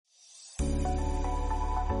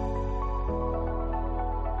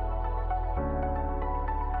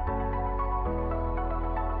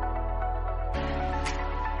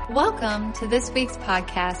Welcome to this week's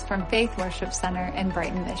podcast from Faith Worship Center in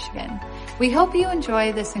Brighton, Michigan. We hope you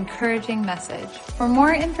enjoy this encouraging message. For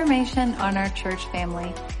more information on our church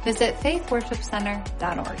family, visit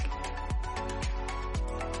faithworshipcenter.org.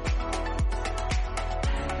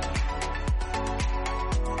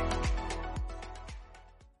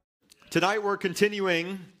 Tonight we're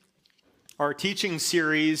continuing our teaching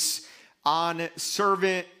series on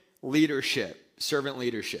servant leadership.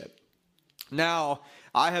 Now,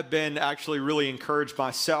 I have been actually really encouraged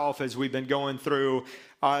myself as we've been going through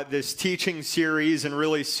this teaching series and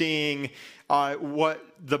really seeing what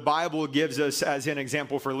the Bible gives us as an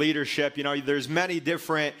example for leadership. You know, there's many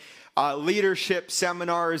different leadership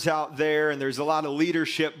seminars out there, and there's a lot of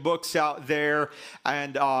leadership books out there,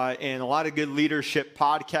 and a lot of good leadership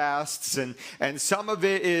podcasts, and some of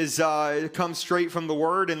it is comes straight from the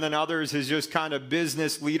Word, and then others is just kind of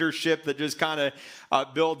business leadership that just kind of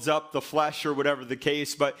builds up the flesh or whatever the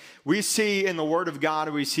case. But we see in the Word of God,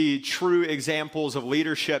 we see true examples of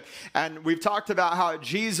leadership, and we've talked about how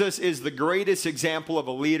Jesus is the greatest example of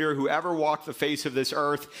a leader who ever walked the face of this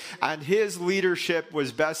earth, and his leadership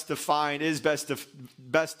was best defined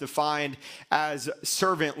as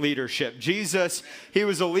servant leadership. Jesus, he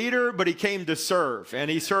was a leader, but he came to serve, and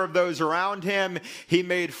he served those around him. He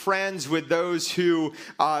made friends with those who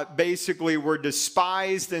basically were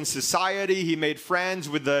despised in society. He made friends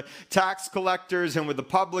with the tax collectors and with the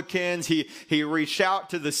publicans. He reached out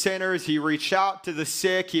to the sinners. He reached out to the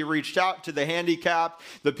sick. He reached out to the handicapped,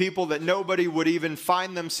 the people that nobody would even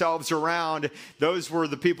find themselves around. Those were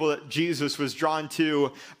the people that Jesus was drawn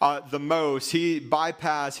to the most. He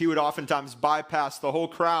would oftentimes bypass the whole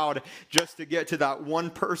crowd just to get to that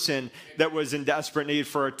one person that was in desperate need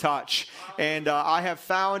for a touch. And I have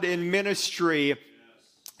found in ministry,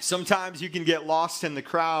 sometimes you can get lost in the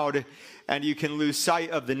crowd and you can lose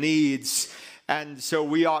sight of the needs. And so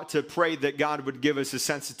we ought to pray that God would give us a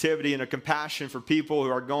sensitivity and a compassion for people who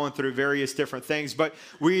are going through various different things. But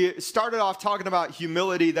we started off talking about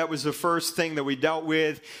humility. That was the first thing that we dealt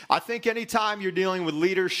with. I think anytime you're dealing with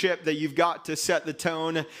leadership, that you've got to set the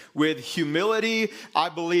tone with humility. I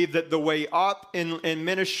believe that the way up in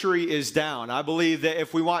ministry is down. I believe that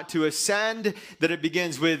if we want to ascend, that it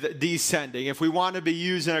begins with descending. If we want to be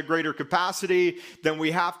used in a greater capacity, then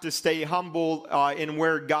we have to stay humble in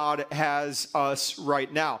where God has us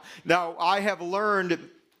right now. Now, I have learned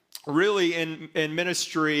really in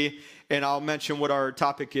ministry, and I'll mention what our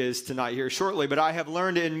topic is tonight here shortly, but I have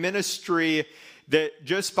learned in ministry that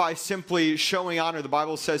just by simply showing honor, the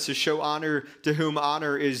Bible says to show honor to whom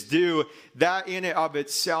honor is due, that in and of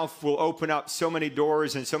itself will open up so many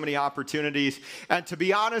doors and so many opportunities. And to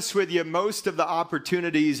be honest with you, most of the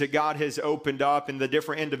opportunities that God has opened up and the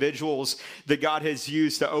different individuals that God has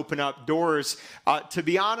used to open up doors, to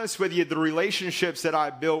be honest with you, the relationships that I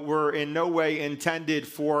built were in no way intended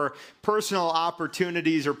for personal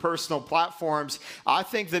opportunities or personal platforms. I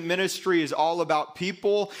think that ministry is all about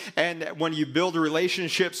people, and when you build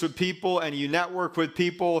relationships with people and you network with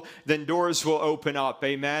people, then doors will open up.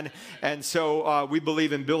 Amen. And so we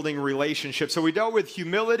believe in building relationships. So we dealt with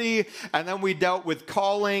humility, and then we dealt with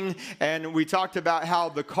calling, and we talked about how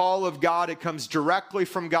the call of God, it comes directly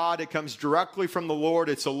from God. It comes directly from the Lord.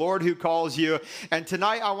 It's the Lord who calls you. And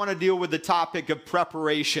tonight I want to deal with the topic of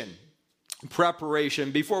preparation.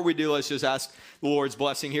 Before we do, let's just ask the Lord's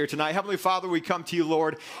blessing here tonight. Heavenly Father, we come to you,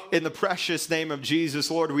 Lord, in the precious name of Jesus.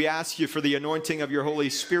 Lord, we ask you for the anointing of your Holy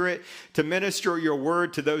Spirit to minister your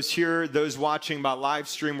word to those here, those watching by live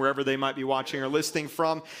stream, wherever they might be watching or listening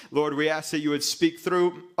from. Lord, we ask that you would speak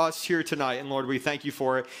through us here tonight. And Lord, we thank you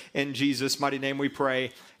for it. In Jesus' mighty name we pray.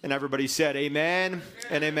 And everybody said amen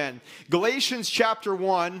and amen. Galatians chapter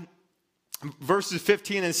 1. Verses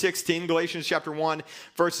 15 and 16, Galatians chapter 1,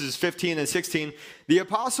 verses 15 and 16. The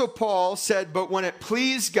Apostle Paul said, "But when it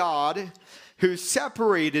pleased God, who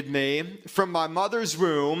separated me from my mother's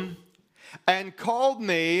womb and called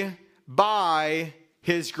me by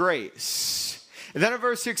his grace." And then in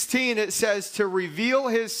verse 16, it says, "To reveal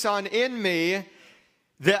his Son in me,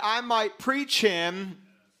 that I might preach him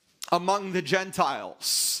among the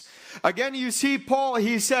Gentiles." Again, you see Paul,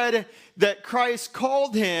 he said that Christ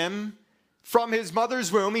called him from his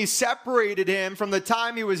mother's womb. He separated him from the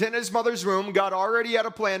time he was in his mother's womb. God already had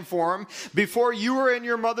a plan for him. Before you were in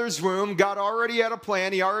your mother's womb, God already had a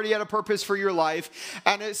plan. He already had a purpose for your life.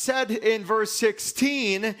 And it said in verse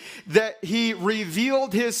 16 that he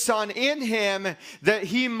revealed his Son in him that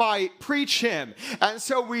he might preach him. And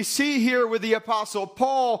so we see here with the Apostle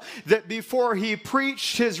Paul that before he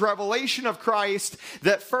preached his revelation of Christ,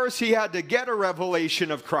 that first he had to get a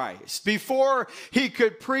revelation of Christ. Before he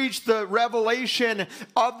could preach the revelation revelation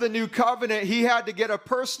of the new covenant, he had to get a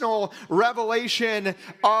personal revelation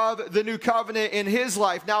of the new covenant in his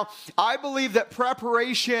life. Now, I believe that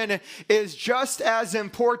preparation is just as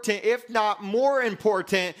important, if not more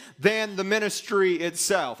important, than the ministry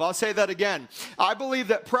itself. I'll say that again. I believe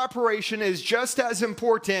that preparation is just as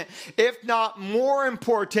important, if not more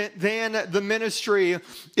important, than the ministry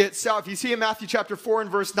itself. You see in Matthew chapter 4 and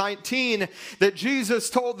verse 19 that Jesus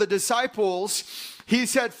told the disciples, he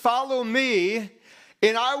said, "Follow me,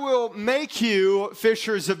 and I will make you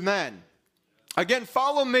fishers of men." Again,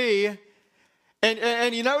 follow me.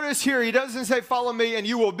 And you notice here, he doesn't say, "Follow me, and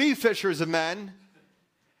you will be fishers of men."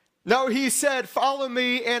 No, he said, "Follow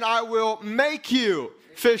me, and I will make you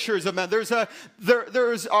fishers of men." There's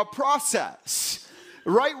a process.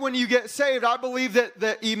 Right when you get saved, I believe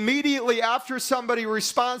that immediately after somebody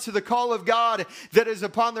responds to the call of God that is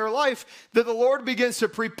upon their life, that the Lord begins to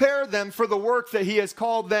prepare them for the work that he has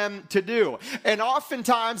called them to do. And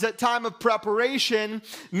oftentimes that time of preparation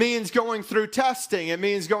means going through testing. It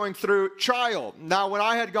means going through trial. Now, when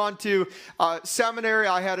I had gone to seminary,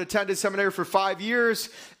 I had attended seminary for 5 years.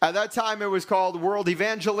 At that time, it was called World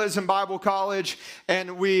Evangelism Bible College,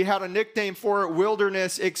 and we had a nickname for it,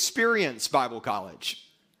 Wilderness Experience Bible College.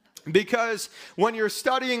 Because when you're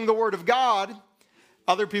studying the Word of God,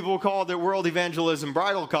 other people call it World Evangelism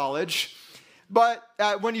Bible College. But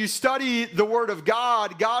when you study the Word of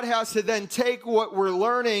God, God has to then take what we're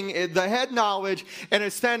learning, the head knowledge, and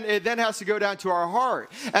it then has to go down to our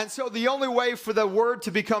heart. And so the only way for the Word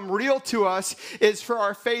to become real to us is for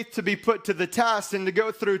our faith to be put to the test and to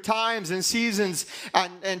go through times and seasons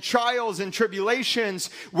and trials and tribulations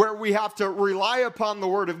where we have to rely upon the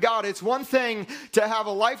Word of God. It's one thing to have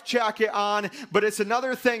a life jacket on, but it's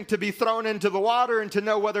another thing to be thrown into the water and to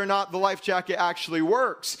know whether or not the life jacket actually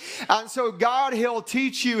works. And so God, he'll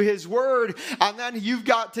teach you his word, and then you've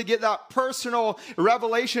got to get that personal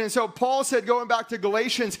revelation. And so Paul said, going back to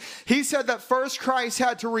Galatians, he said that first Christ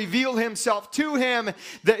had to reveal himself to him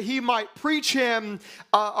that he might preach him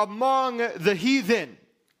among the heathen.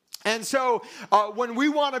 And so when we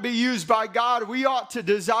want to be used by God, we ought to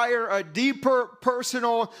desire a deeper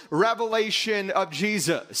personal revelation of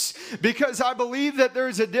Jesus. Because I believe that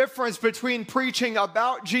there's a difference between preaching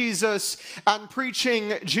about Jesus and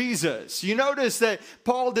preaching Jesus. You notice that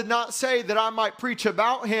Paul did not say that I might preach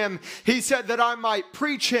about him. He said that I might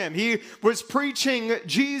preach him. He was preaching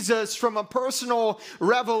Jesus from a personal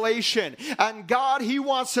revelation. And God, he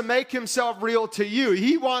wants to make himself real to you.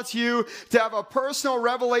 He wants you to have a personal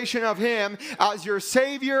revelation of him as your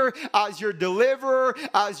Savior, as your deliverer,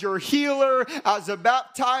 as your healer, as a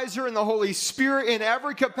baptizer in the Holy Spirit in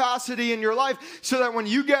every capacity in your life, so that when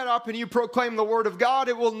you get up and you proclaim the Word of God,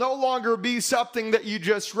 it will no longer be something that you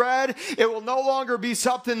just read. It will no longer be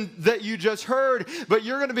something that you just heard, but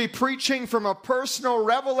you're going to be preaching from a personal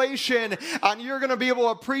revelation, and you're going to be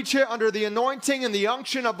able to preach it under the anointing and the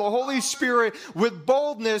unction of the Holy Spirit with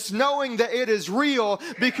boldness, knowing that it is real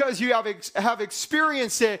because you have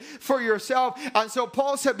experienced it for yourself. And so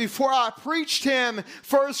Paul said, before I preached him,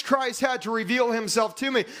 first Christ had to reveal himself to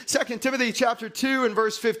me. 2 Timothy chapter 2 and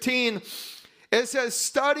verse 15, it says,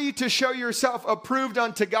 "Study to show yourself approved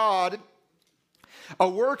unto God, a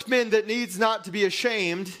workman that needs not to be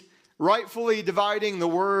ashamed, rightfully dividing the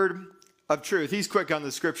word of truth." He's quick on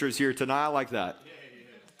the scriptures here tonight. I like that.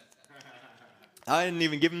 I didn't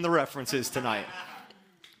even give him the references tonight.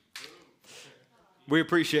 We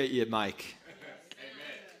appreciate you, Mike.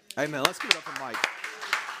 Amen. Let's give it up for Mike.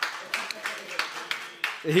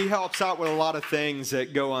 He helps out with a lot of things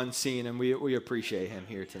that go unseen, and we appreciate him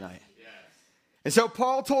here tonight. And so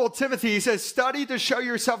Paul told Timothy, he says, "Study to show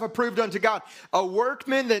yourself approved unto God, a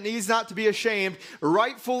workman that needs not to be ashamed,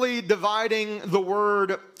 rightfully dividing the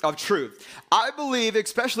word of truth." I believe,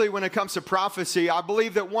 especially when it comes to prophecy, I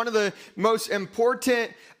believe that one of the most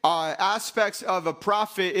important aspects of a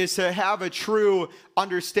prophet is to have a true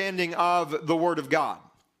understanding of the Word of God.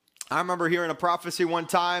 I remember hearing a prophecy one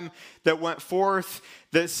time that went forth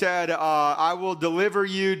that said, "I will deliver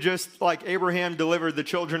you just like Abraham delivered the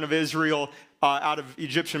children of Israel out of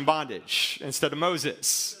Egyptian bondage instead of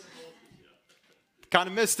Moses." Kind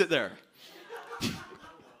of missed it there.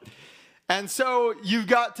 And so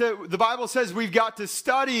the Bible says we've got to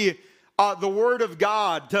study the Word of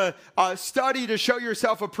God, to study to show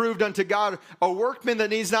yourself approved unto God, a workman that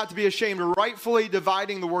needs not to be ashamed, rightfully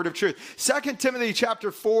dividing the word of truth. 2 Timothy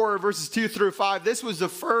chapter 4, verses 2 through 5. This was the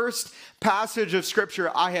first passage of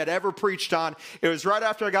Scripture I had ever preached on. It was right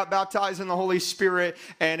after I got baptized in the Holy Spirit,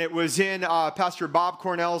 and it was in Pastor Bob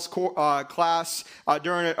Cornell's class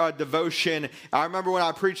during a devotion. I remember when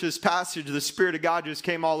I preached this passage, the Spirit of God just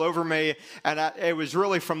came all over me, and it was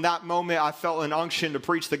really from that moment I felt an unction to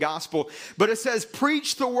preach the gospel. But it says,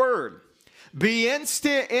 preach the word. Be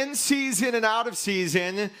instant in season and out of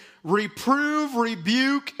season. Reprove,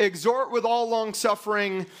 rebuke, exhort with all long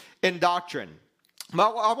suffering and doctrine.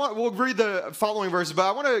 We'll read the following verses, but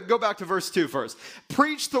I want to go back to verse 2 first.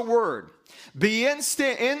 Preach the word. Be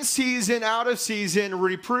instant in season, out of season.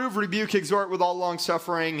 Reprove, rebuke, exhort with all long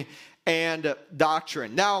suffering and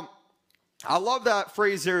doctrine. Now, I love that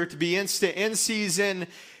phrase there, to be instant in season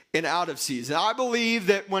and out of season. I believe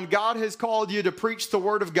that when God has called you to preach the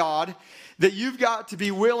word of God, that you've got to be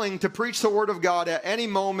willing to preach the word of God at any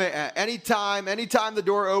moment, at any time the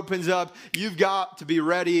door opens up, you've got to be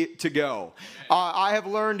ready to go. I have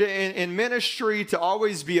learned in ministry to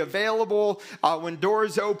always be available. When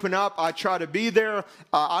doors open up, I try to be there.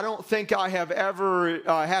 I don't think I have ever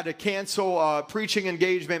had to cancel preaching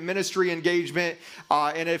engagement, ministry engagement.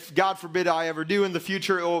 And if God forbid I ever do in the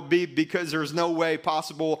future, it will be because there's no way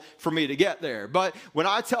possible for me to get there. But when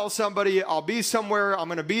I tell somebody I'll be somewhere, I'm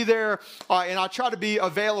going to be there. And I try to be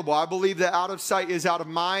available. I believe that out of sight is out of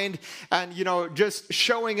mind. And, just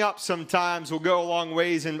showing up sometimes will go a long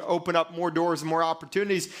ways and open up more doors and more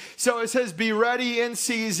opportunities. So it says, be ready in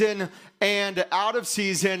season and out of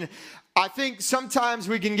season. I think sometimes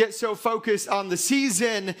we can get so focused on the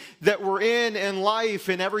season that we're in life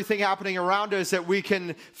and everything happening around us that we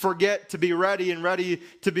can forget to be ready and ready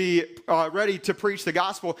to preach the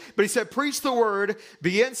gospel. But he said, preach the word,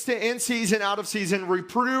 be instant in season, out of season,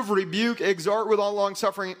 reprove, rebuke, exhort with all long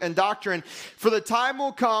suffering and doctrine. For the time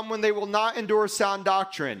will come when they will not endure sound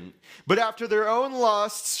doctrine, but after their own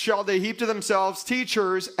lusts shall they heap to themselves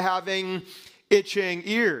teachers having itching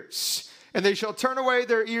ears. And they shall turn away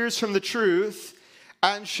their ears from the truth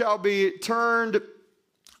and shall be turned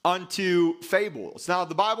unto fables. Now,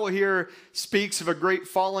 the Bible here speaks of a great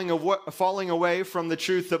falling away from the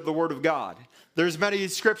truth of the Word of God. There's many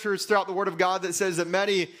scriptures throughout the Word of God that says that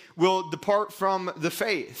many will depart from the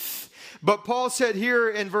faith. But Paul said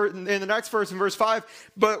here in the next verse, in verse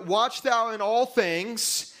 5, but watch thou in all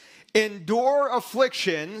things, endure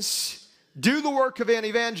afflictions, do the work of an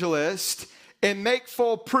evangelist, and make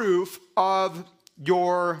full proof of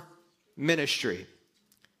your ministry.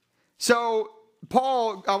 So,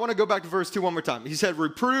 Paul, I want to go back to verse 2 one more time. He said,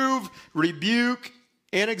 reprove, rebuke,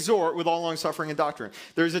 and exhort with all long suffering and doctrine.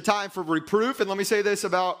 There's a time for reproof, and let me say this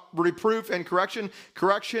about reproof and correction.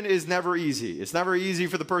 Correction is never easy. It's never easy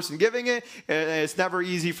for the person giving it, and it's never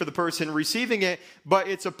easy for the person receiving it, but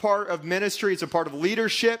it's a part of ministry. It's a part of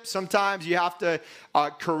leadership. Sometimes you have to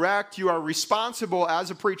correct. You are responsible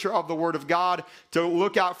as a preacher of the Word of God to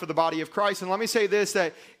look out for the body of Christ. And let me say this,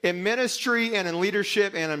 that in ministry and in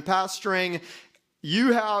leadership and in pastoring,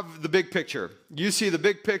 you have the big picture. You see the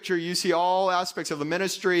big picture. You see all aspects of the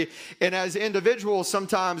ministry. And as individuals,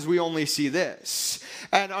 sometimes we only see this.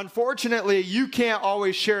 And unfortunately, you can't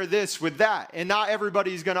always share this with that. And not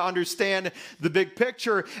everybody's going to understand the big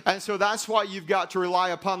picture. And so that's why you've got to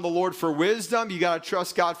rely upon the Lord for wisdom. You got to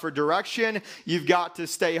trust God for direction. You've got to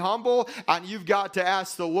stay humble. And you've got to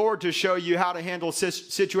ask the Lord to show you how to handle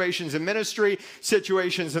situations in ministry,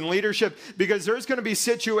 situations in leadership. Because there's going to be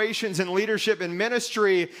situations in leadership and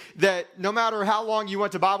ministry that no matter how long you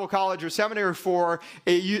went to Bible college or seminary for,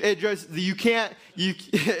 it's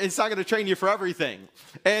not going to train you for everything.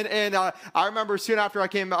 And I remember soon after I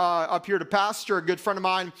came up here to pastor, a good friend of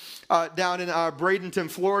mine down in Bradenton,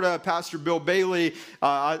 Florida, Pastor Bill Bailey,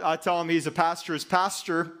 I tell him he's a pastor's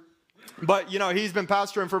pastor. But, he's been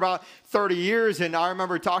pastoring for about 30 years, and I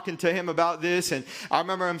remember talking to him about this, and I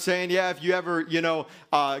remember him saying, yeah, if you ever,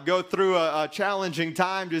 go through a challenging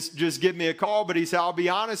time, just give me a call. But he said, I'll be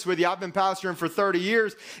honest with you, I've been pastoring for 30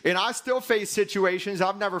 years, and I still face situations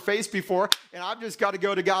I've never faced before, and I've just got to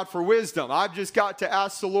go to God for wisdom. I've just got to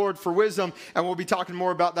ask the Lord for wisdom, and we'll be talking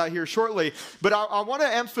more about that here shortly. But I want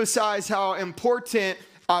to emphasize how important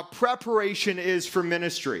preparation is for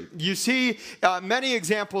ministry. You see many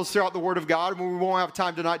examples throughout the Word of God. We won't have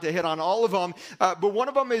time tonight to hit on all of them, but one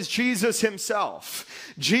of them is Jesus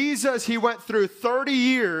himself. Jesus, he went through 30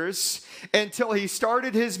 years until he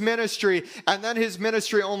started his ministry, and then his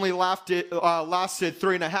ministry only lasted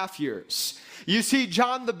 3.5 years. You see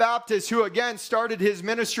John the Baptist, who again started his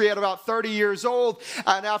ministry at about 30 years old,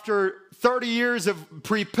 and after 30 years of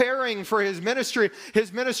preparing for his ministry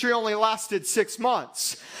only lasted 6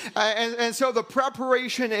 months. And so the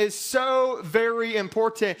preparation is so very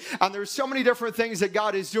important. And there's so many different things that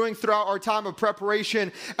God is doing throughout our time of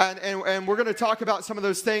preparation. And we're going to talk about some of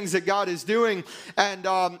those things that God is doing. And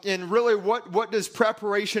really, what does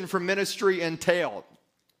preparation for ministry entail?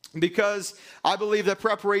 Because I believe that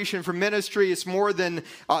preparation for ministry is more than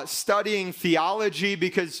studying theology,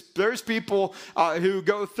 because there's people who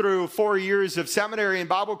go through 4 years of seminary and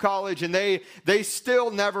Bible college, and they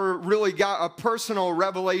still never really got a personal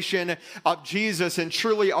revelation of Jesus and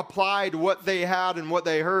truly applied what they had and what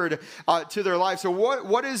they heard to their life. So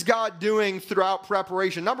what is God doing throughout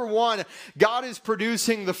preparation? Number one, God is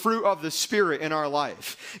producing the fruit of the Spirit in our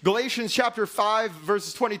life. Galatians chapter 5,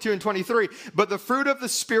 verses 22 and 23. But the fruit of the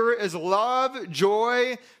Spirit is love,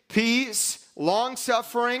 joy, peace,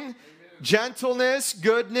 long-suffering, gentleness,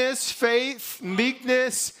 goodness, faith,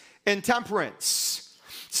 meekness, and temperance.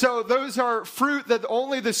 So those are fruit that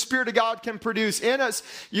only the Spirit of God can produce in us.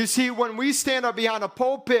 You see, when we stand up behind a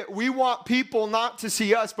pulpit, we want people not to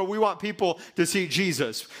see us, but we want people to see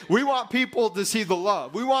Jesus. We want people to see the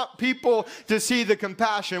love. We want people to see the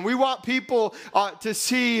compassion. We want people to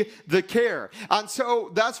see the care. And so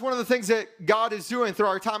that's one of the things that God is doing through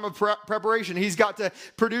our time of preparation. He's got to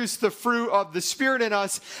produce the fruit of the Spirit in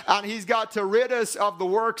us, and He's got to rid us of the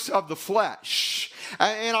works of the flesh.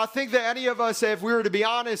 And I think that any of us, if we were to be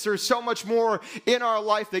honest, there's so much more in our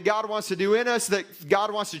life that God wants to do in us, that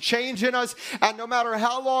God wants to change in us. And no matter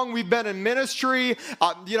how long we've been in ministry,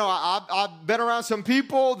 I've been around some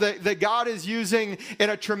people that God is using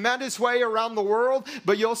in a tremendous way around the world,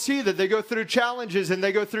 but you'll see that they go through challenges and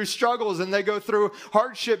they go through struggles and they go through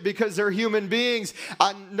hardship because they're human beings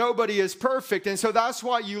and nobody is perfect. And so that's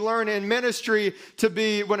why you learn in ministry to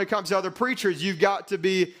be, when it comes to other preachers, you've got to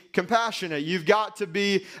be compassionate. You've got to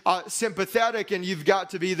be sympathetic, and you've got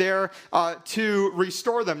to be there to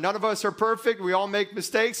restore them. None of us are perfect. We all make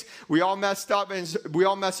mistakes. We all mess up, and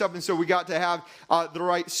so we got to have the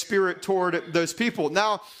right spirit toward those people.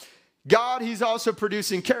 Now, God, He's also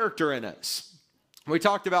producing character in us. We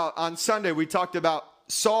talked about on Sunday. We talked about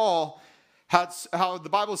Saul. How the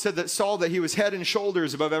Bible said that Saul, that he was head and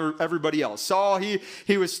shoulders above everybody else. Saul,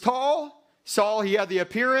 he was tall. Saul, he had the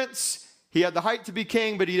appearance. He had the height to be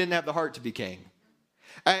king, but he didn't have the heart to be king.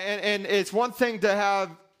 And it's one thing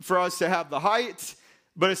for us to have the height,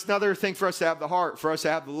 but it's another thing for us to have the heart, for us to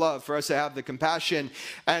have the love, for us to have the compassion.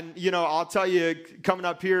 And, I'll tell you, coming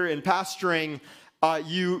up here in pastoring,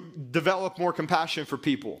 you develop more compassion for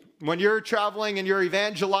people. When you're traveling and you're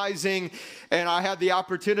evangelizing, and I had the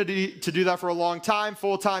opportunity to do that for a long time,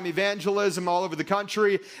 full-time evangelism all over the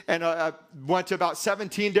country, and I went to about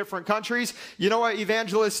 17 different countries. You know what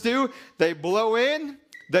evangelists do? They blow in,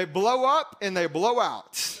 they blow up, and they blow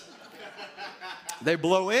out. They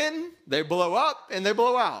blow in, they blow up, and they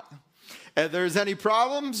blow out. If there's any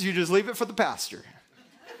problems, you just leave it for the pastor.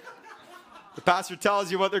 The pastor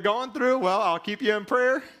tells you what they're going through. Well, I'll keep you in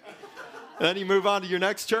prayer. And then you move on to your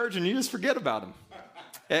next church and you just forget about them.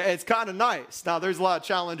 It's kind of nice. Now, there's a lot of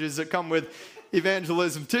challenges that come with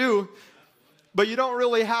evangelism too, but you don't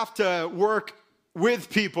really have to work with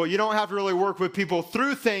people. You don't have to really work with people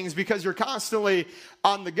through things because you're constantly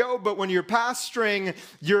on the go. But when you're pastoring,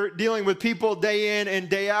 you're dealing with people day in and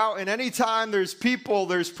day out. And anytime there's people,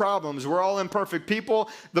 there's problems. We're all imperfect people.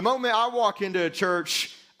 The moment I walk into a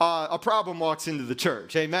church, a problem walks into the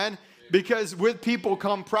church. Amen? Because with people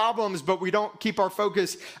come problems, but we don't keep our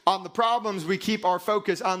focus on the problems. We keep our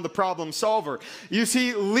focus on the problem solver. You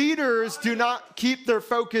see, leaders do not keep their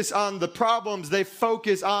focus on the problems. They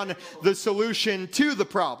focus on the solution to the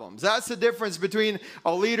problems. That's the difference between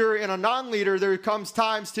a leader and a non-leader. There comes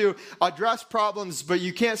times to address problems, but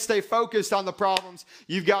you can't stay focused on the problems.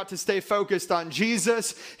 You've got to stay focused on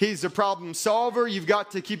Jesus. He's the problem solver. You've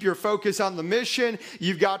got to keep your focus on the mission.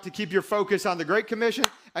 You've got to keep your focus on the Great Commission.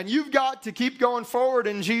 And you've got to keep going forward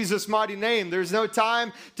in Jesus' mighty name. There's no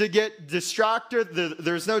time to get distracted.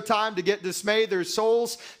 There's no time to get dismayed. There's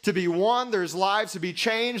souls to be won. There's lives to be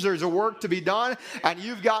changed. There's a work to be done. And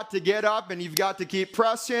you've got to get up and you've got to keep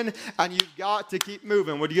pressing and you've got to keep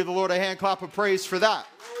moving. Would you give the Lord a hand clap of praise for that?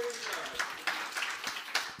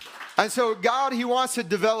 And so God, He wants to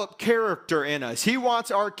develop character in us. He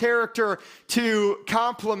wants our character to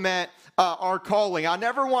complement our calling. I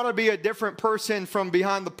never want to be a different person from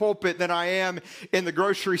behind the pulpit than I am in the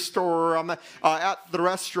grocery store or I'm at the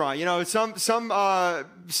restaurant. You know, some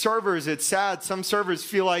servers, it's sad, some servers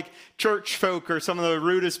feel like church folk are some of the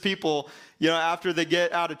rudest people, you know, after they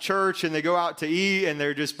get out of church and they go out to eat and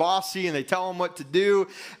they're just bossy and they tell them what to do.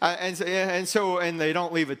 And they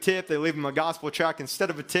don't leave a tip. They leave them a gospel tract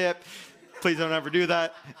instead of a tip. Please don't ever do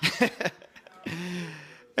that.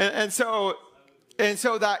 and so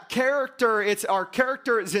that character, our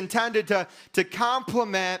character is intended to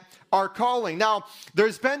complement our calling. Now,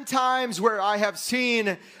 there's been times where I have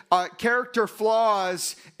seen character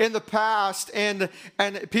flaws in the past, and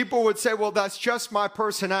people would say, well, that's just my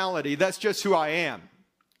personality. That's just who I am.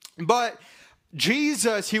 But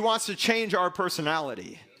Jesus, he wants to change our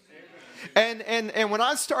personality. And when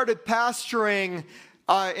I started pastoring,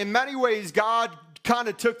 in many ways, God kind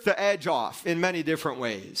of took the edge off in many different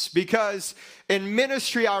ways, because in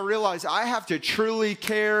ministry, I realized I have to truly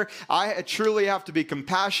care. I truly have to be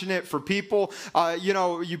compassionate for people. You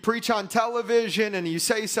know, you preach on television and you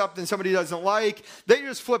say something somebody doesn't like, they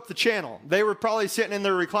just flip the channel. They were probably sitting in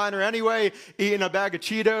their recliner anyway, eating a bag of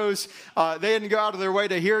Cheetos. They didn't go out of their way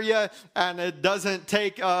to hear you, and it doesn't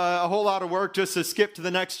take a whole lot of work just to skip to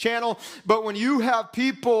the next channel. But when you have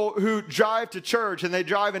people who drive to church and they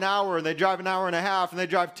drive an hour and they drive an hour and a half and they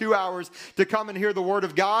drive 2 hours to come and hear the word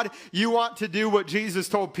of God, you want to do what Jesus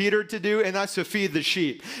told Peter to do, and that's to feed the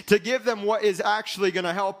sheep, to give them what is actually going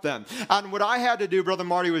to help them. And what I had to do, Brother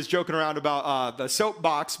Marty was joking around about the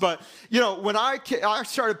soapbox, but you know, when I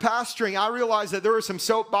started pastoring, I realized that there were some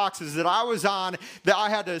soapboxes that I was on that I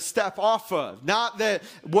had to step off of. Not that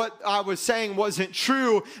what I was saying wasn't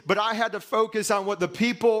true, but I had to focus on what the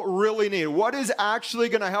people really need. What is actually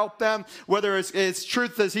going to help them, whether it's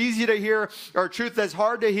truth that's easy to hear or truth that's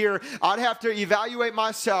hard to hear. I'd have to evaluate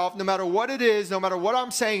myself, no matter what it is, no matter what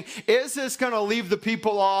I'm saying. Is this going to leave the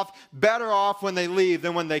people better off when they leave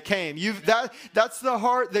than when they came? That's the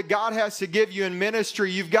heart that God has to give you in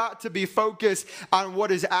ministry. You've got to be focused on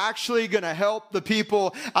what is actually going to help the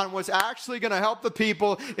people. And what's actually going to help the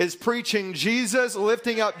people is preaching Jesus,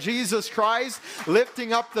 lifting up Jesus Christ,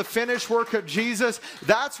 lifting up the finished work of Jesus.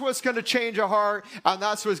 That's what's going to change a heart, and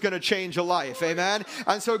that's what's going to change a life. Amen?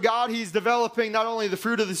 And so God, he's developing not only the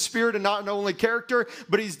fruit of the Spirit and not only character,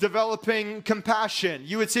 but he's developing compassion.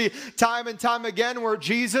 You would see time and time again where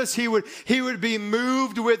Jesus, he would be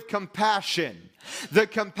moved with compassion. The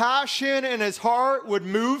compassion in his heart would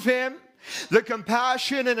move him. The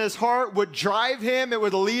compassion in his heart would drive him. It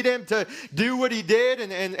would lead him to do what he did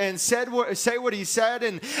and say what he said.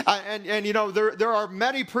 And you know, there are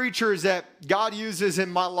many preachers that God uses in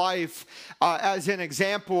my life as an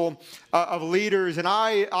example of leaders. And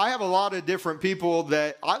I have a lot of different people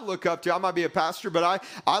that I look up to. I might be a pastor, but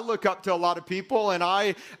I look up to a lot of people, and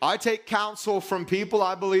I take counsel from people.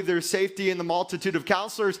 I believe there's safety in the multitude of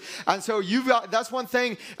counselors. And so that's one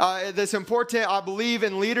thing that's important, I believe,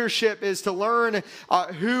 in leadership, is to learn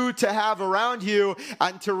who to have around you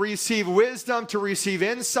and to receive wisdom, to receive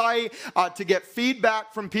insight, to get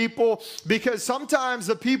feedback from people. Because sometimes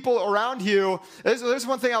the people around you, there's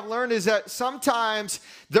one thing I've learned, is that sometimes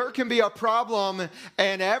there can be a problem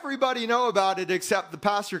and everybody know about it except the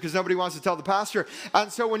pastor, because nobody wants to tell the pastor.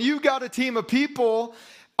 And so when you've got a team of people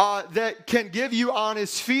that can give you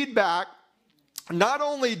honest feedback, not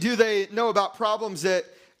only do they know about problems that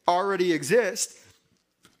already exist,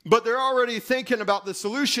 but they're already thinking about the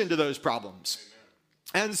solution to those problems.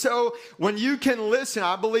 And so when you can listen,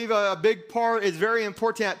 I believe a big part is very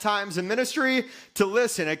important at times in ministry to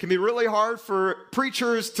listen. It can be really hard for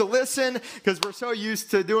preachers to listen because we're so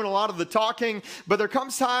used to doing a lot of the talking, but there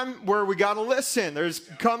comes time where we got to listen.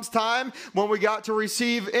 Comes time when we got to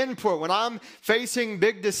receive input. When I'm facing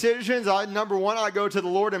big decisions, number one, I go to the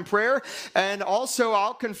Lord in prayer, and also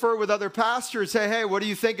I'll confer with other pastors, say, hey, what do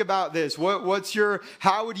you think about this?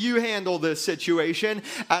 How would you handle this situation?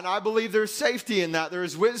 And I believe there's safety in that.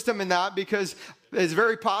 There's wisdom in that, because it's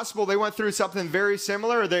very possible they went through something very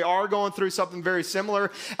similar, or they are going through something very similar.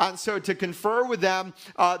 And so to confer with them,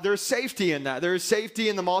 there's safety in that. There's safety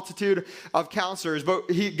in the multitude of counselors. But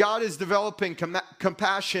God is developing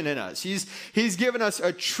compassion in us. He's given us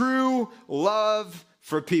a true love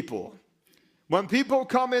for people. When people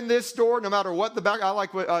come in this door, no matter what the back, I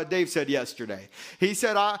like what Dave said yesterday. He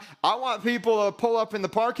said, I want people to pull up in the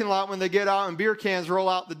parking lot when they get out and beer cans roll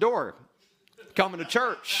out the door, coming to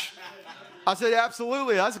church. I said,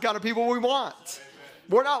 absolutely. That's the kind of people we want.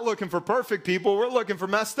 We're not looking for perfect people. We're looking for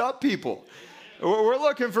messed up people. We're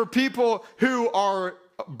looking for people who are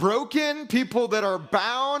broken, people that are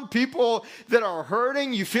bound, people that are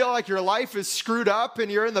hurting. You feel like your life is screwed up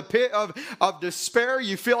and you're in the pit of despair.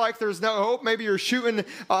 You feel like there's no hope. Maybe you're shooting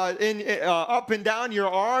up and down your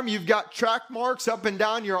arm. You've got track marks up and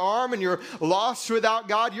down your arm and you're lost without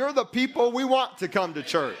God. You're the people we want to come to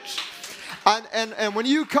church. And when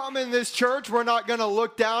you come in this church, we're not going to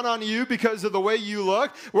look down on you because of the way you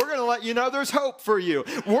look. We're going to let you know there's hope for you.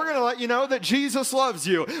 We're going to let you know that Jesus loves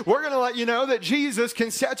you. We're going to let you know that Jesus can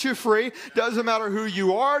set you free. Doesn't matter who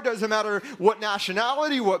you are. Doesn't matter what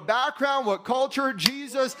nationality, what background, what culture.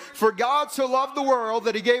 Jesus, for God so loved the world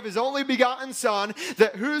that he gave his only begotten Son,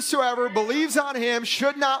 that whosoever believes on him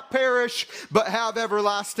should not perish but have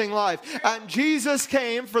everlasting life. And Jesus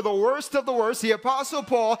came for the worst of the worst. The Apostle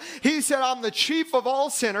Paul, he said, I'm the chief of all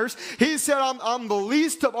sinners. He said, I'm the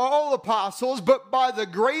least of all apostles, but by the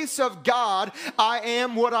grace of God, I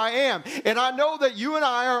am what I am. And I know that you and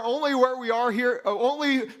I are only where we are here,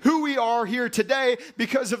 only who we are here today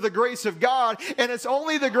because of the grace of God. And it's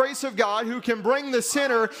only the grace of God who can bring the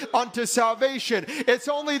sinner unto salvation. It's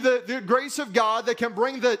only the grace of God that can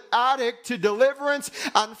bring the addict to deliverance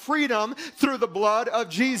and freedom through the blood of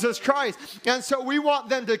Jesus Christ. And so we want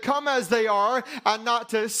them to come as they are and not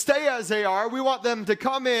to stay as they are. We want them to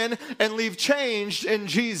come in and leave changed in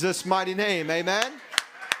Jesus' mighty name. Amen?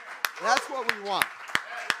 That's what we want.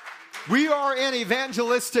 We are an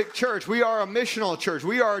evangelistic church. We are a missional church.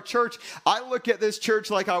 We are a church. I look at this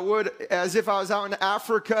church like I would as if I was out in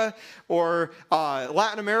Africa or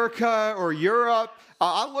Latin America or Europe.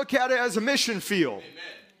 I look at it as a mission field.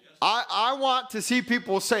 Amen. I want to see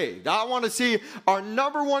people saved. I want to see our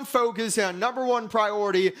number one focus and number one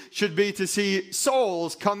priority should be to see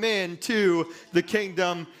souls come into the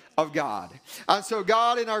kingdom of God. And so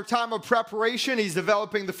God, in our time of preparation, he's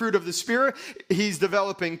developing the fruit of the Spirit. He's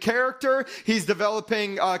developing character. He's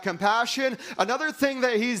developing compassion. Another thing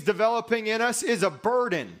that he's developing in us is a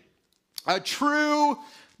burden, a true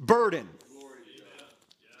burden.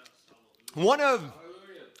 One of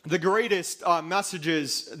the greatest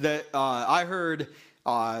messages that I heard,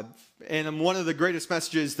 and one of the greatest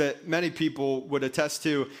messages that many people would attest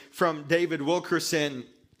to from David Wilkerson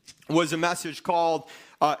was a message called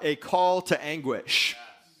A Call to Anguish.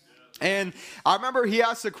 And I remember he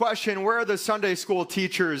asked the question, where are the Sunday school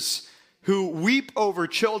teachers who weep over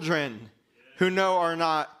children who know are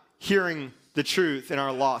not hearing the truth and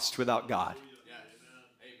are lost without God?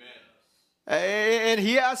 And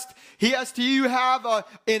he asked, do you have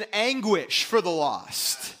an anguish for the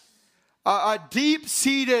lost? A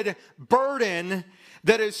deep-seated burden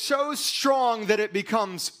that is so strong that it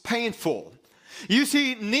becomes painful. You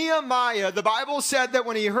see, Nehemiah, the Bible said that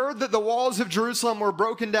when he heard that the walls of Jerusalem were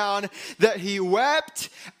broken down, that he wept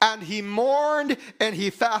and he mourned and he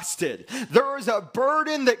fasted. There was a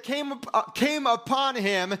burden that came upon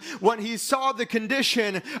him when he saw the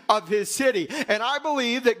condition of his city. And I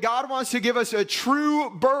believe that God wants to give us a true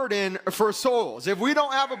burden for souls. If we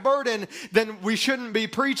don't have a burden, then we shouldn't be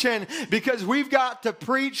preaching, because we've got to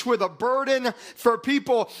preach with a burden for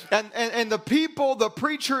people. And the people, the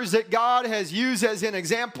preachers that God has used as an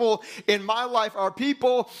example in my life are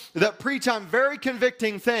people that preach on very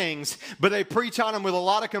convicting things, but they preach on them with a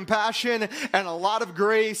lot of compassion and a lot of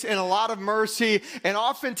grace and a lot of mercy. And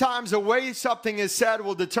oftentimes the way something is said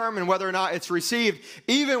will determine whether or not it's received,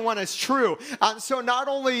 even when it's true. And so not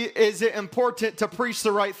only is it important to preach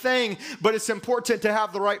the right thing, but it's important to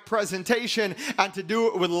have the right presentation and to do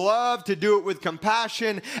it with love, to do it with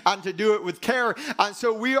compassion, and to do it with care. And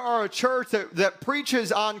so we are a church that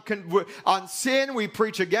preaches on sin. We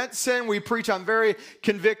preach against sin. We preach on very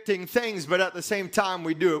convicting things, but at the same time,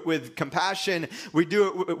 we do it with compassion. We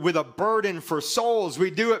do it with a burden for souls.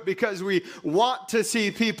 We do it because we want to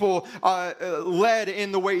see people led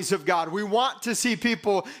in the ways of God. We want to see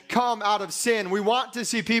people come out of sin. We want to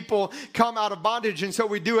see people come out of bondage, and so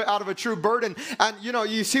we do it out of a true burden. And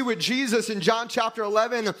you see with Jesus in John chapter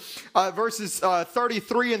 11, verses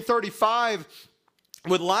 33 and 35,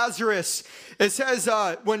 with Lazarus, it says,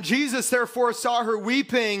 when Jesus therefore saw her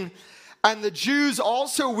weeping, and the Jews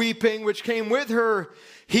also weeping, which came with her,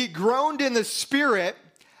 he groaned in the spirit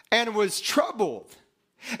and was troubled.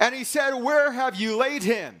 And he said, where have you laid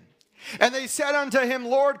him? And they said unto him,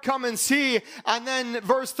 Lord, come and see. And then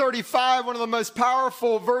verse 35, one of the most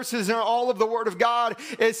powerful verses in all of the Word of God,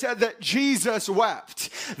 it said that Jesus wept.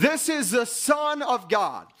 This is the Son of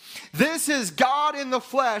God. This is God in the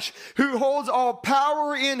flesh who holds all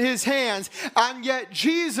power in his hands. And yet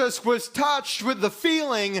Jesus was touched with the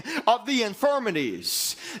feeling of the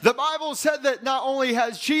infirmities. The Bible said that not only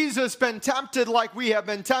has Jesus been tempted like we have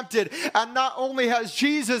been tempted, and not only has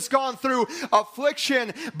Jesus gone through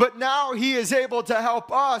affliction, but now now he is able to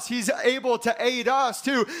help us. He's able to aid us,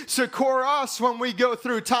 to succor us when we go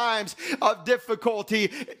through times of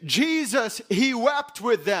difficulty. Jesus, he wept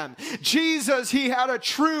with them. Jesus, he had a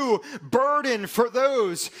true burden for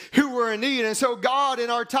those who were in need. And so God, in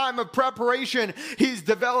our time of preparation, he's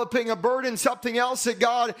developing a burden. Something else that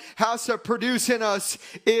God has to produce in us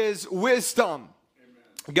is wisdom.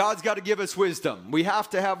 God's got to give us wisdom. We have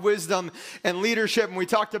to have wisdom and leadership. And we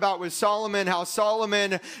talked about with Solomon, how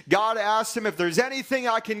Solomon, God asked him, if there's anything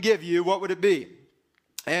I can give you, what would it be?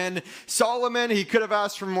 And Solomon, he could have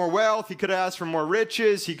asked for more wealth. He could have asked for more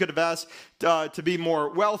riches. He could have asked to be more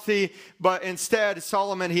wealthy. But instead,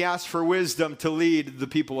 Solomon, he asked for wisdom to lead the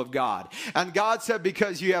people of God. And God said,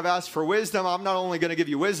 because you have asked for wisdom, I'm not only going to give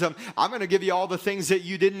you wisdom, I'm going to give you all the things that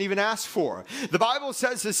you didn't even ask for. The Bible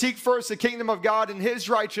says to seek first the kingdom of God and his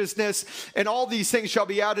righteousness, and all these things shall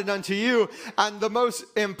be added unto you. And the most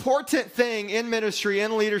important thing in ministry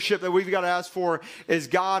and leadership that we've got to ask for is,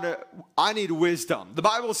 God, I need wisdom.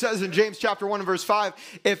 The Bible says in James chapter 1 and verse 5,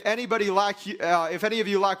 if any of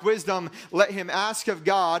you lack wisdom, let him ask of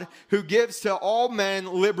God, who gives to all men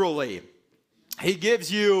liberally. He gives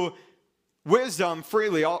you wisdom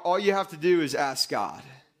freely. All you have to do is ask God.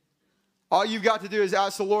 All you've got to do is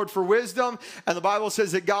ask the Lord for wisdom, and the Bible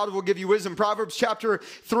says that God will give you wisdom. Proverbs chapter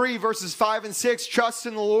 3, verses 5 and 6, trust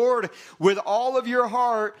in the Lord with all of your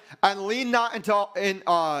heart, and lean not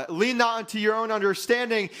unto your own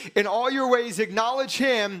understanding. In all your ways acknowledge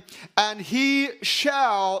him, and he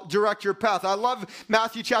shall direct your path. I love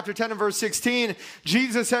Matthew chapter 10 and verse 16.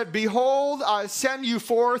 Jesus said, behold, I send you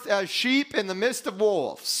forth as sheep in the midst of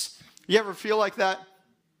wolves. You ever feel like that?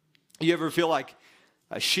 You ever feel like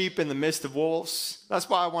a sheep in the midst of wolves? That's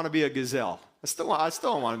why I want to be a gazelle. I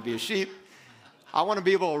still don't want to be a sheep. I want to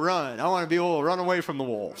be able to run. I want to be able to run away from the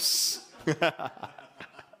wolves.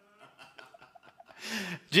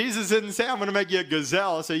 Jesus didn't say, I'm going to make you a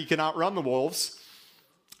gazelle so you can outrun the wolves.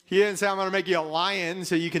 He didn't say, I'm going to make you a lion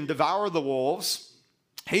so you can devour the wolves.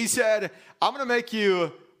 He said, I'm going to make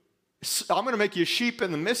you a sheep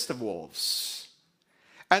in the midst of wolves.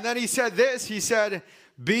 And then he said this, he said,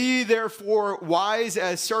 be therefore wise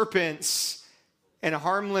as serpents and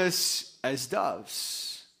harmless as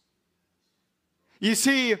doves. You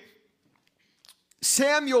see,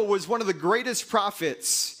 Samuel was one of the greatest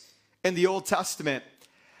prophets in the Old Testament.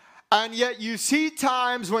 And yet you see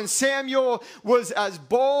times when Samuel was as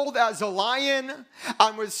bold as a lion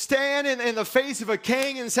and would stand in the face of a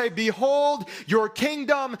king and say, behold, your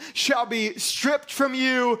kingdom shall be stripped from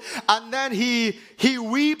you. And then he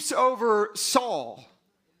weeps over Saul.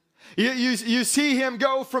 You see him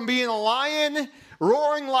go from being a lion,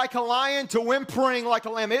 roaring like a lion, to whimpering like a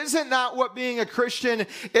lamb. Isn't that what being a Christian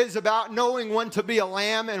is about? Knowing when to be a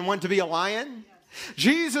lamb and when to be a lion?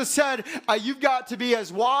 Jesus said, you've got to be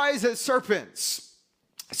as wise as serpents.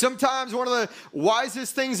 Sometimes one of the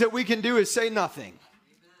wisest things that we can do is say nothing.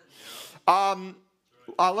 I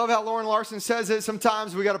love how Lauren Larson says it.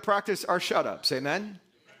 Sometimes we got to practice our shut-ups. Amen?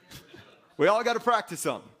 We all got to practice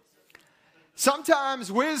them.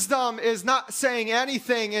 Sometimes wisdom is not saying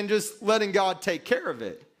anything and just letting God take care of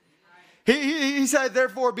it. He said,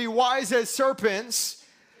 therefore, be wise as serpents.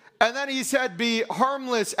 And then he said, be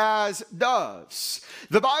harmless as doves.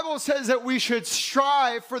 The Bible says that we should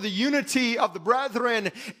strive for the unity of the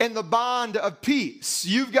brethren in the bond of peace.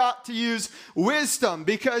 You've got to use wisdom,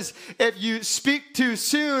 because if you speak too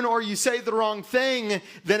soon or you say the wrong thing,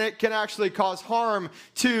 then it can actually cause harm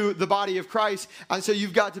to the body of Christ. And so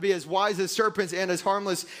you've got to be as wise as serpents and as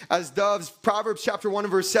harmless as doves. Proverbs chapter 1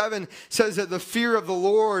 and verse 7 says that the fear of the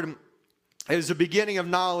Lord is the beginning of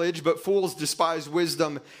knowledge, but fools despise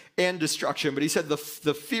wisdom and destruction. But he said the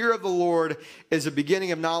fear of the Lord is the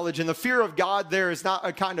beginning of knowledge. And the fear of God there is not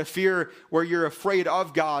a kind of fear where you're afraid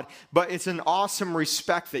of God, but it's an awesome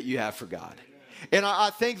respect that you have for God. And I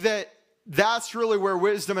think that that's really where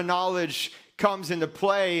wisdom and knowledge comes into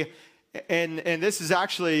play. And this is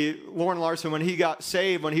actually Lauren Larson, when he got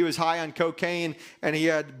saved, when he was high on cocaine and he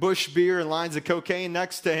had Bush beer and lines of cocaine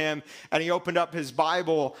next to him, and he opened up his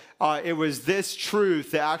Bible, it was this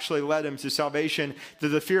truth that actually led him to salvation, that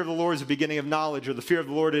the fear of the Lord is the beginning of knowledge, or the fear of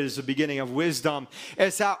the Lord is the beginning of wisdom.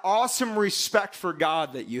 It's that awesome respect for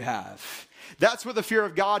God that you have. That's what the fear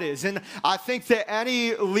of God is. And I think that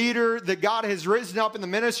any leader that God has risen up in the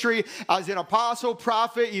ministry as an apostle,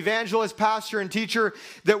 prophet, evangelist, pastor, and teacher,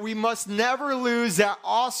 that we must never lose that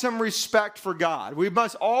awesome respect for God. We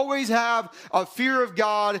must always have a fear of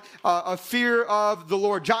God, a fear of the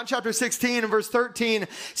Lord. John chapter 16 and verse 13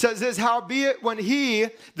 says this, howbeit when he,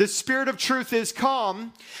 the Spirit of truth, is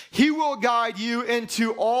come, he will guide you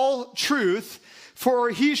into all truth,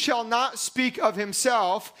 For he shall not speak of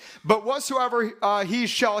himself, but whatsoever he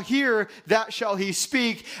shall hear, that shall he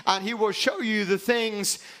speak, and he will show you the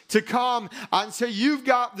things to come. And so you've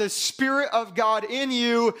got the Spirit of God in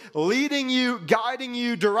you, leading you, guiding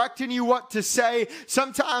you, directing you what to say.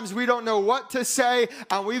 Sometimes we don't know what to say,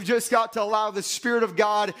 and we've just got to allow the Spirit of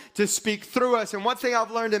God to speak through us. And one thing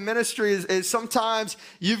I've learned in ministry is sometimes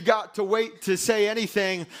you've got to wait to say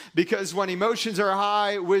anything, because when emotions are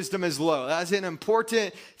high, wisdom is low. That's an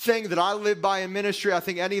important thing that I live by in ministry. I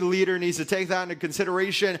think any leader needs to take that into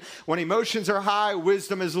consideration. When emotions are high,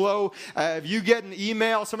 wisdom is low. If you get an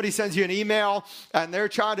email, somebody sends you an email and they're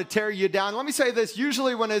trying to tear you down. Let me say this,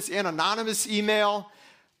 usually when it's an anonymous email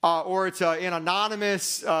or it's an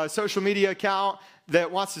anonymous social media account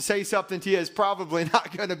that wants to say something to you, is probably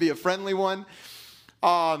not going to be a friendly one.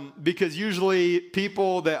 Because usually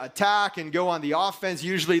people that attack and go on the offense,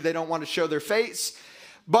 usually they don't want to show their face.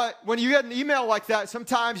 But when you get an email like that,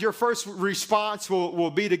 sometimes your first response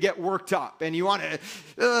will be to get worked up. And you want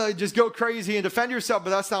to just go crazy and defend yourself,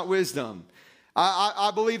 but that's not wisdom.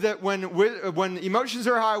 I believe that when emotions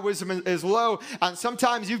are high, wisdom is low, and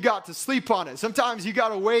sometimes you've got to sleep on it. Sometimes you got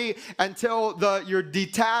to wait until you're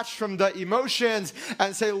detached from the emotions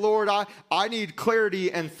and say, Lord, I need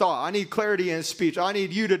clarity in thought. I need clarity in speech. I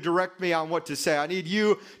need you to direct me on what to say. I need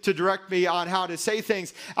you to direct me on how to say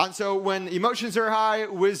things. And so when emotions are high,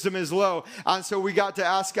 wisdom is low. And so we got to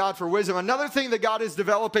ask God for wisdom. Another thing that God is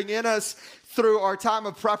developing in us through our time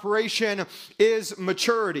of preparation is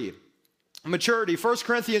maturity. Maturity. 1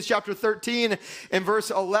 Corinthians chapter 13 and verse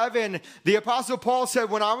 11, the Apostle Paul said,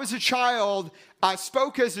 when I was a child, I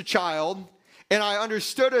spoke as a child, and I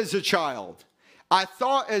understood as a child. I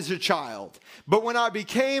thought as a child. But when I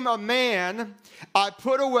became a man, I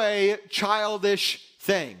put away childish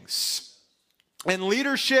things. In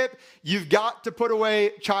leadership, you've got to put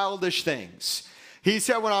away childish things. He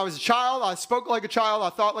said, when I was a child, I spoke like a child,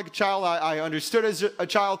 I thought like a child, I understood as a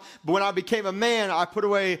child, but when I became a man, I put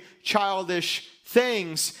away childish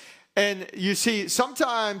things. And you see,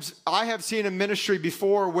 sometimes I have seen in ministry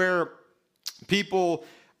before where people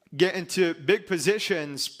get into big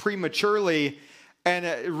positions prematurely, and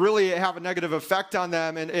it really have a negative effect on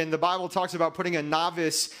them. And the Bible talks about putting a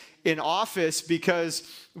novice in office, because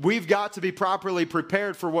we've got to be properly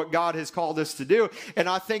prepared for what God has called us to do. And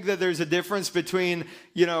I think that there's a difference between,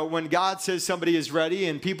 when God says somebody is ready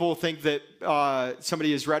and people think that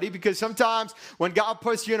somebody is ready, because sometimes when God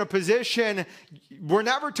puts you in a position, we're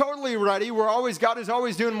never totally ready. God is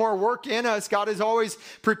always doing more work in us. God is always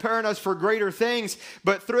preparing us for greater things.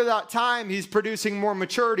 But through that time, he's producing more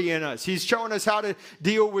maturity in us. He's showing us how to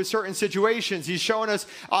deal with certain situations. He's showing us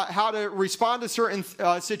how to respond to certain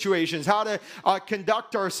situations, how to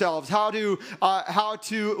conduct ourselves, how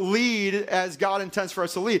to lead as God intends for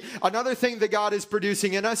us to lead. Another thing that God is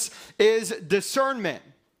producing in us is discernment.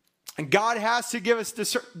 And God has to give us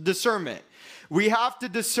discernment. We have to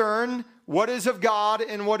discern what is of God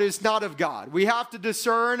and what is not of God. We have to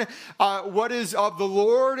discern what is of the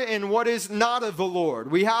Lord and what is not of the Lord.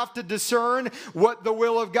 We have to discern what the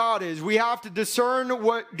will of God is. We have to discern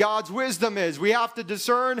what God's wisdom is. We have to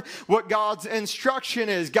discern what God's instruction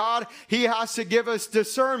is. God, he has to give us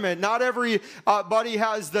discernment. Not everybody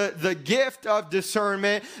has the gift of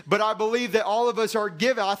discernment, but I believe that all of us are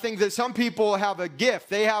given. I think that some people have a gift.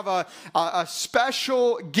 They have a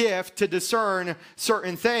special gift to discern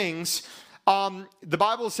certain things. The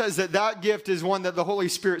Bible says that gift is one that the Holy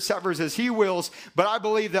Spirit severs as he wills, but I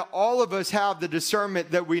believe that all of us have the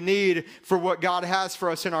discernment that we need for what God has for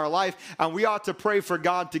us in our life, and we ought to pray for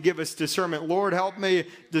God to give us discernment. Lord, help me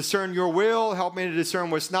discern your will. Help me to discern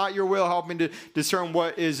what's not your will. Help me to discern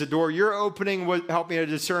what is a door you're opening. Help me to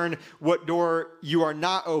discern what door you are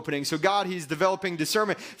not opening. So God, he's developing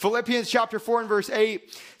discernment. Philippians chapter 4 and verse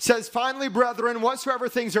 8 says, finally, brethren, whatsoever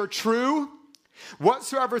things are true,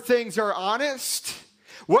 whatsoever things are honest,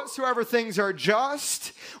 whatsoever things are just,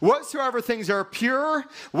 whatsoever things are pure,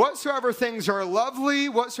 whatsoever things are lovely,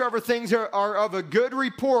 whatsoever things are of a good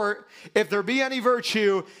report, if there be any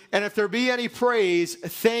virtue and if there be any praise,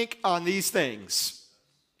 think on these things.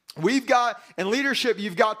 In leadership,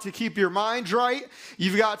 you've got to keep your mind right.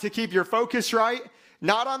 You've got to keep your focus right.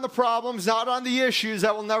 Not on the problems, not on the issues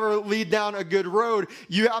that will never lead down a good road.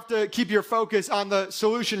 You have to keep your focus on the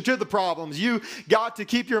solution to the problems. You got to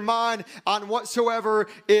keep your mind on whatsoever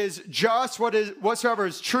is just, whatsoever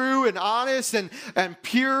is true and honest and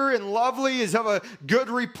pure and lovely, is of a good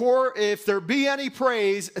report. If there be any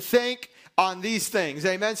praise, think on these things.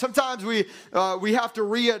 Amen. Sometimes we have to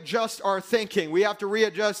readjust our thinking. We have to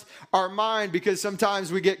readjust our mind because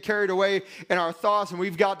sometimes we get carried away in our thoughts, and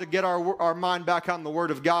we've got to get our mind back on the Word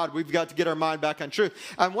of God. We've got to get our mind back on truth.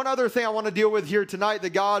 And one other thing I want to deal with here tonight that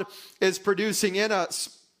God is producing in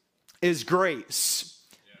us is grace.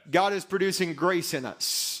 God is producing grace in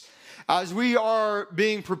us. As we are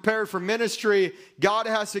being prepared for ministry, God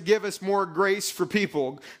has to give us more grace for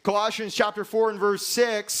people. Colossians chapter 4 and verse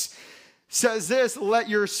 6 says this: let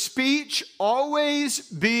your speech always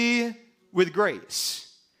be with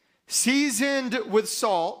grace, seasoned with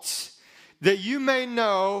salt, that you may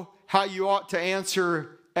know how you ought to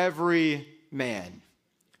answer every man.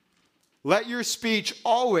 Let your speech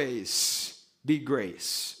always be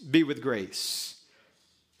with grace,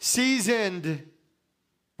 seasoned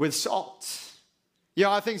with salt. You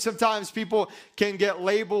know, I think sometimes people can get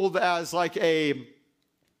labeled as like a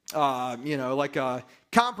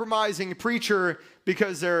compromising preacher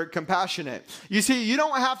because they're compassionate. You see, you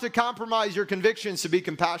don't have to compromise your convictions to be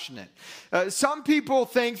compassionate. Some people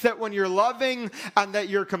think that when you're loving and that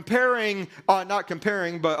you're caring or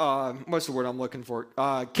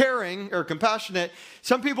compassionate.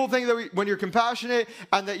 Some people think that when you're compassionate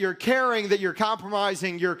and that you're caring, that you're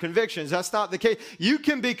compromising your convictions. That's not the case. You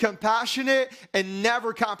can be compassionate and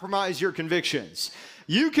never compromise your convictions.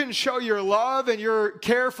 You can show your love and your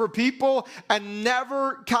care for people and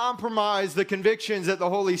never compromise the convictions that the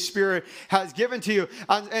Holy Spirit has given to you.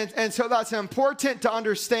 And so that's important to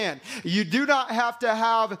understand. You do not have to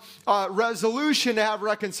have resolution to have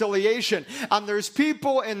reconciliation. And there's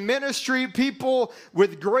people in ministry, people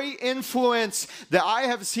with great influence that I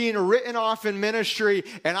have seen written off in ministry,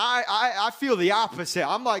 and I feel the opposite.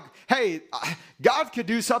 I'm like, hey, God could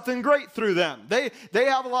do something great through them. They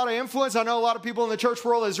have a lot of influence. I know a lot of people in the church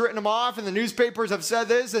world has written them off, and the newspapers have said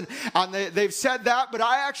this, and they've said that, but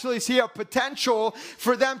I actually see a potential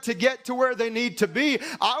for them to get to where they need to be.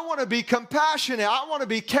 I want to be compassionate. I want to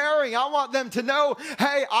be caring. I want them to know,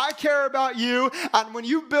 hey, I care about you, and when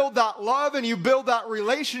you build that love and you build that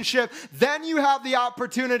relationship, then you have the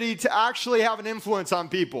opportunity to actually have an influence on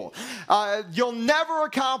people. You'll never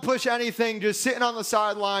accomplish anything just sitting on the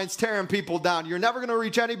sidelines tearing people down. You're never going to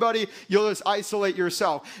reach anybody. You'll just isolate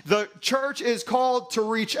yourself. The church is called to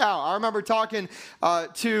reach out. I remember talking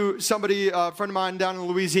to somebody, a friend of mine down in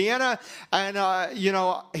Louisiana, and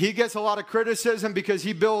he gets a lot of criticism because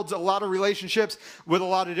he builds a lot of relationships with a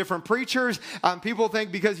lot of different preachers. People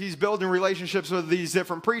think because he's building relationships with these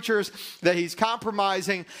different preachers that he's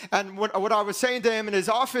compromising. And what I was saying to him in his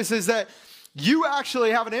office is that you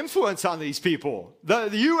actually have an influence on these people.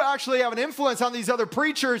 You actually have an influence on these other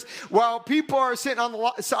preachers while people are sitting on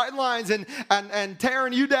the sidelines and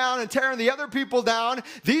tearing you down and tearing the other people down.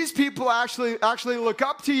 These people actually look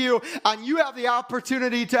up to you, and you have the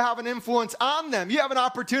opportunity to have an influence on them. You have an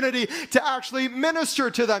opportunity to actually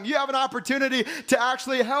minister to them. You have an opportunity to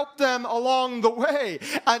actually help them along the way.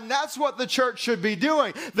 And that's what the church should be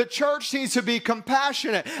doing. The church needs to be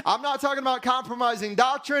compassionate. I'm not talking about compromising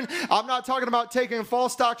doctrine. I'm not talking about taking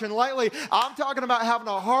false doctrine lightly. I'm talking about having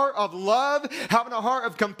a heart of love, having a heart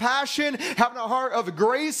of compassion, having a heart of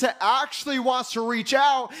grace that actually wants to reach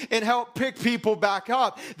out and help pick people back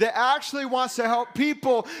up, that actually wants to help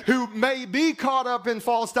people who may be caught up in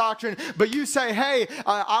false doctrine, but you say, hey,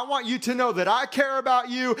 I want you to know that I care about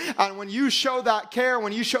you, and when you show that care,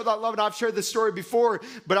 when you show that love, and I've shared this story before,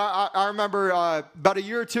 but I remember about a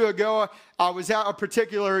year or two ago, I was at a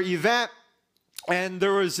particular event, and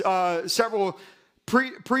there was several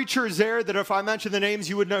preachers there that if I mention the names,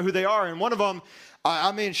 you would know who they are. And one of them,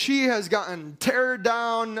 she has gotten teared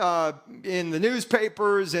down in the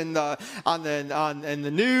newspapers and on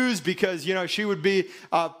the news because, she would be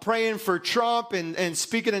praying for Trump and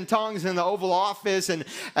speaking in tongues in the Oval Office.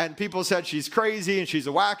 And people said she's crazy and she's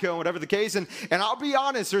a wacko and whatever the case. And I'll be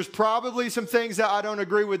honest, there's probably some things that I don't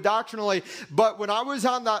agree with doctrinally. But when I was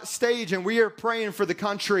on that stage and we are praying for the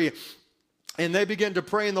country, and they began to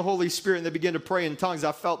pray in the Holy Spirit, and they began to pray in tongues,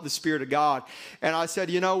 I felt the Spirit of God. And I said,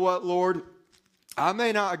 you know what, Lord? I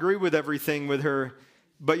may not agree with everything with her,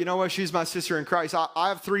 but you know what? She's my sister in Christ. I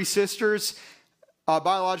have 3 sisters,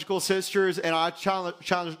 biological sisters, and I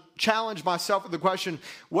challenge myself with the question,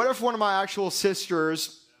 what if one of my actual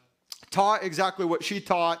sisters taught exactly what she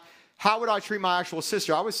taught? How would I treat my actual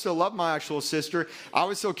sister? I would still love my actual sister. I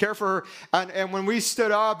would still care for her. And when we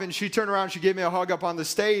stood up and she turned around, she gave me a hug up on the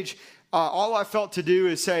stage, all I felt to do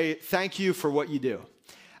is say, thank you for what you do.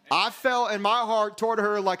 I felt in my heart toward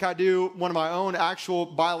her like I do one of my own actual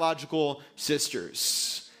biological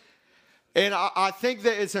sisters. And I think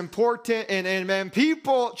that it's important, and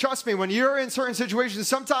people, trust me, when you're in certain situations,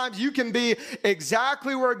 sometimes you can be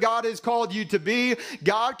exactly where God has called you to be.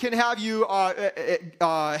 God can have you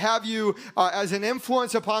as an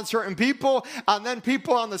influence upon certain people, and then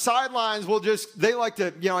people on the sidelines will they like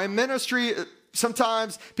to, in ministry,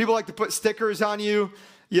 sometimes people like to put stickers on you.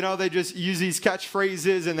 They just use these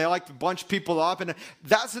catchphrases and they like to bunch people up. And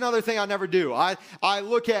that's another thing I never do. I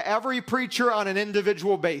look at every preacher on an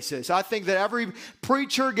individual basis. I think that every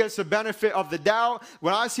preacher gets the benefit of the doubt.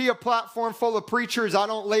 When I see a platform full of preachers, I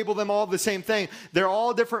don't label them all the same thing. They're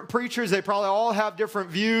all different preachers. They probably all have different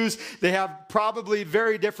views. They have probably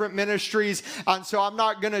very different ministries. And so I'm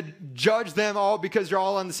not going to judge them all because they're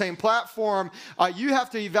all on the same platform. You have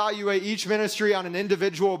to evaluate each ministry on an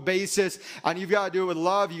individual basis, and you've got to do it with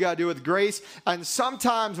love. You got to do it with grace. And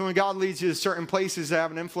sometimes when God leads you to certain places that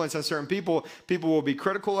have an influence on certain people, people will be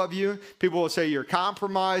critical of you. People will say you're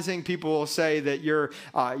compromising. People will say that you're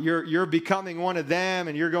becoming one of them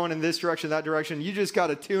and you're going in this direction, that direction. You just got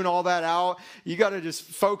to tune all that out. You got to just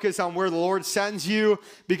focus on where the Lord sends you,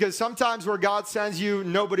 because sometimes where God sends you,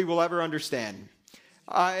 nobody will ever understand.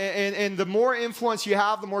 And the more influence you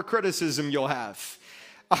have, the more criticism you'll have.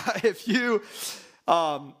 If you...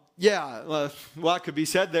 that could be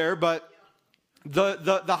said there, but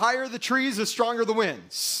the higher the trees, the stronger the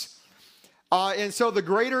winds. And so the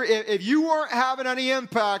greater, if you weren't having any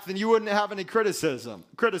impact, then you wouldn't have any criticism.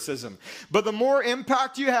 But the more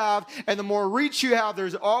impact you have and the more reach you have,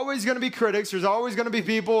 there's always going to be critics. There's always going to be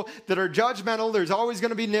people that are judgmental. There's always going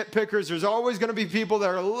to be nitpickers. There's always going to be people that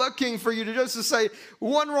are looking for you to say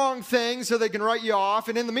one wrong thing so they can write you off.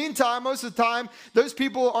 And in the meantime, most of the time, those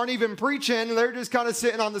people aren't even preaching. They're just kind of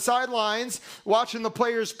sitting on the sidelines watching the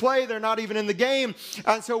players play. They're not even in the game.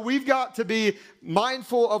 And so we've got to be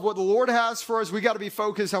mindful of what the Lord has for us. We got to be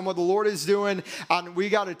focused on what the Lord is doing, and we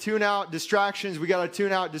got to tune out distractions. We got to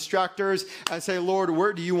tune out distractors and say, Lord,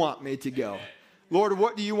 where do you want me to go? Lord,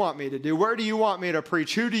 what do you want me to do? Where do you want me to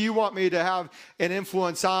preach? Who do you want me to have an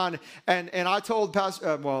influence on? And I told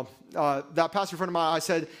that pastor friend of mine, I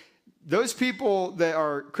said, those people that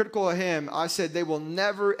are critical of him, I said, they will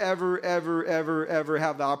never, ever, ever, ever, ever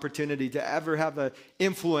have the opportunity to ever have the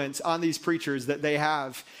influence on these preachers that they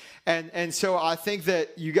have. And so I think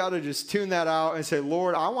that you got to just tune that out and say,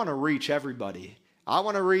 Lord, I want to reach everybody. I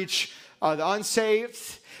want to reach the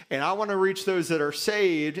unsaved, and I want to reach those that are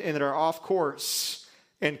saved and that are off course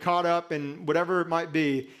and caught up in whatever it might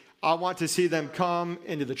be. I want to see them come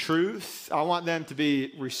into the truth. I want them to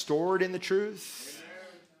be restored in the truth.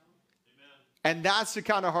 And that's the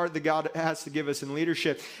kind of heart that God has to give us in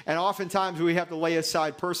leadership. And oftentimes we have to lay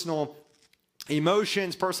aside personal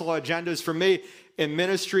emotions, personal agendas. For me, in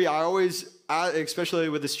ministry, I always, especially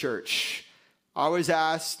with this church, I always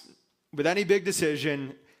ask, with any big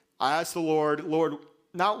decision, I ask the Lord,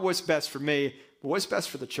 not what's best for me, but what's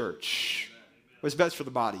best for the church? What's best for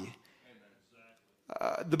the body?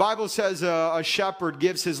 The Bible says a shepherd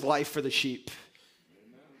gives his life for the sheep.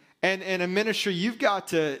 And in a ministry, you've got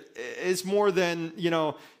to, it's more than,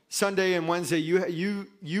 Sunday and Wednesday.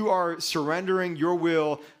 You are surrendering your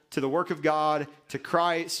will to the work of God, to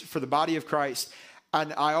Christ, for the body of Christ.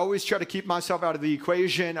 And I always try to keep myself out of the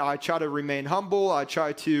equation. I try to remain humble. I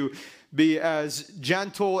try to be as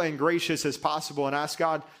gentle and gracious as possible and ask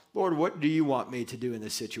God, Lord, what do you want me to do in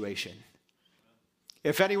this situation?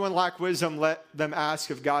 If anyone lack wisdom, let them ask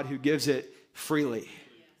of God who gives it freely.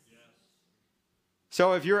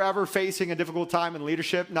 So if you're ever facing a difficult time in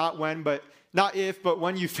leadership, not if, but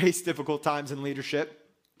when you face difficult times in leadership,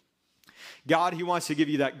 God, he wants to give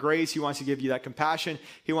you that grace. He wants to give you that compassion.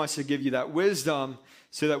 He wants to give you that wisdom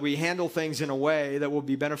so that we handle things in a way that will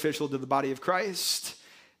be beneficial to the body of Christ,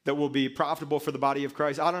 that will be profitable for the body of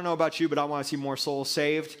Christ. I don't know about you, but I want to see more souls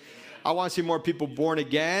saved. I want to see more people born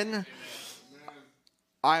again.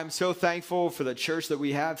 I am so thankful for the church that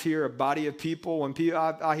we have here, a body of people. When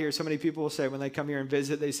I hear so many people say when they come here and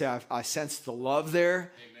visit, they say, I sense the love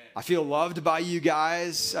there. Amen. I feel loved by you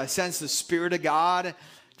guys. I sense the Spirit of God.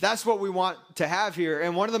 That's what we want to have here.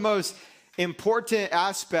 And one of the most important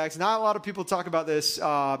aspects, not a lot of people talk about this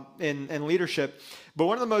in leadership, but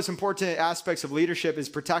one of the most important aspects of leadership is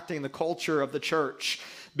protecting the culture of the church,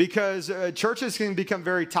 because churches can become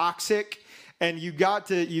very toxic, and you've got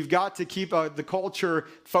to keep the culture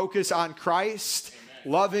focused on Christ,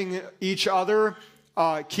 Amen. Loving each other,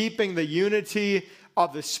 keeping the unity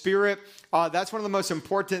of the Spirit. That's one of the most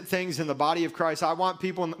important things in the body of Christ. I want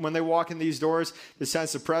people, when they walk in these doors, to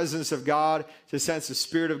sense the presence of God, to sense the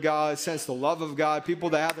Spirit of God, sense the love of God, people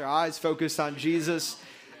that have their eyes focused on Jesus.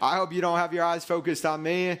 I hope you don't have your eyes focused on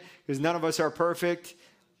me, because none of us are perfect.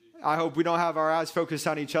 I hope we don't have our eyes focused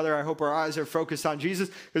on each other. I hope our eyes are focused on Jesus,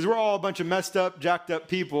 because we're all a bunch of messed up, jacked up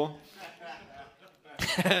people.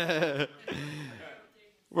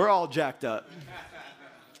 We're all jacked up.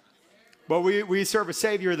 But we serve a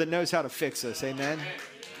Savior that knows how to fix us. Amen.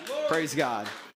 Praise God.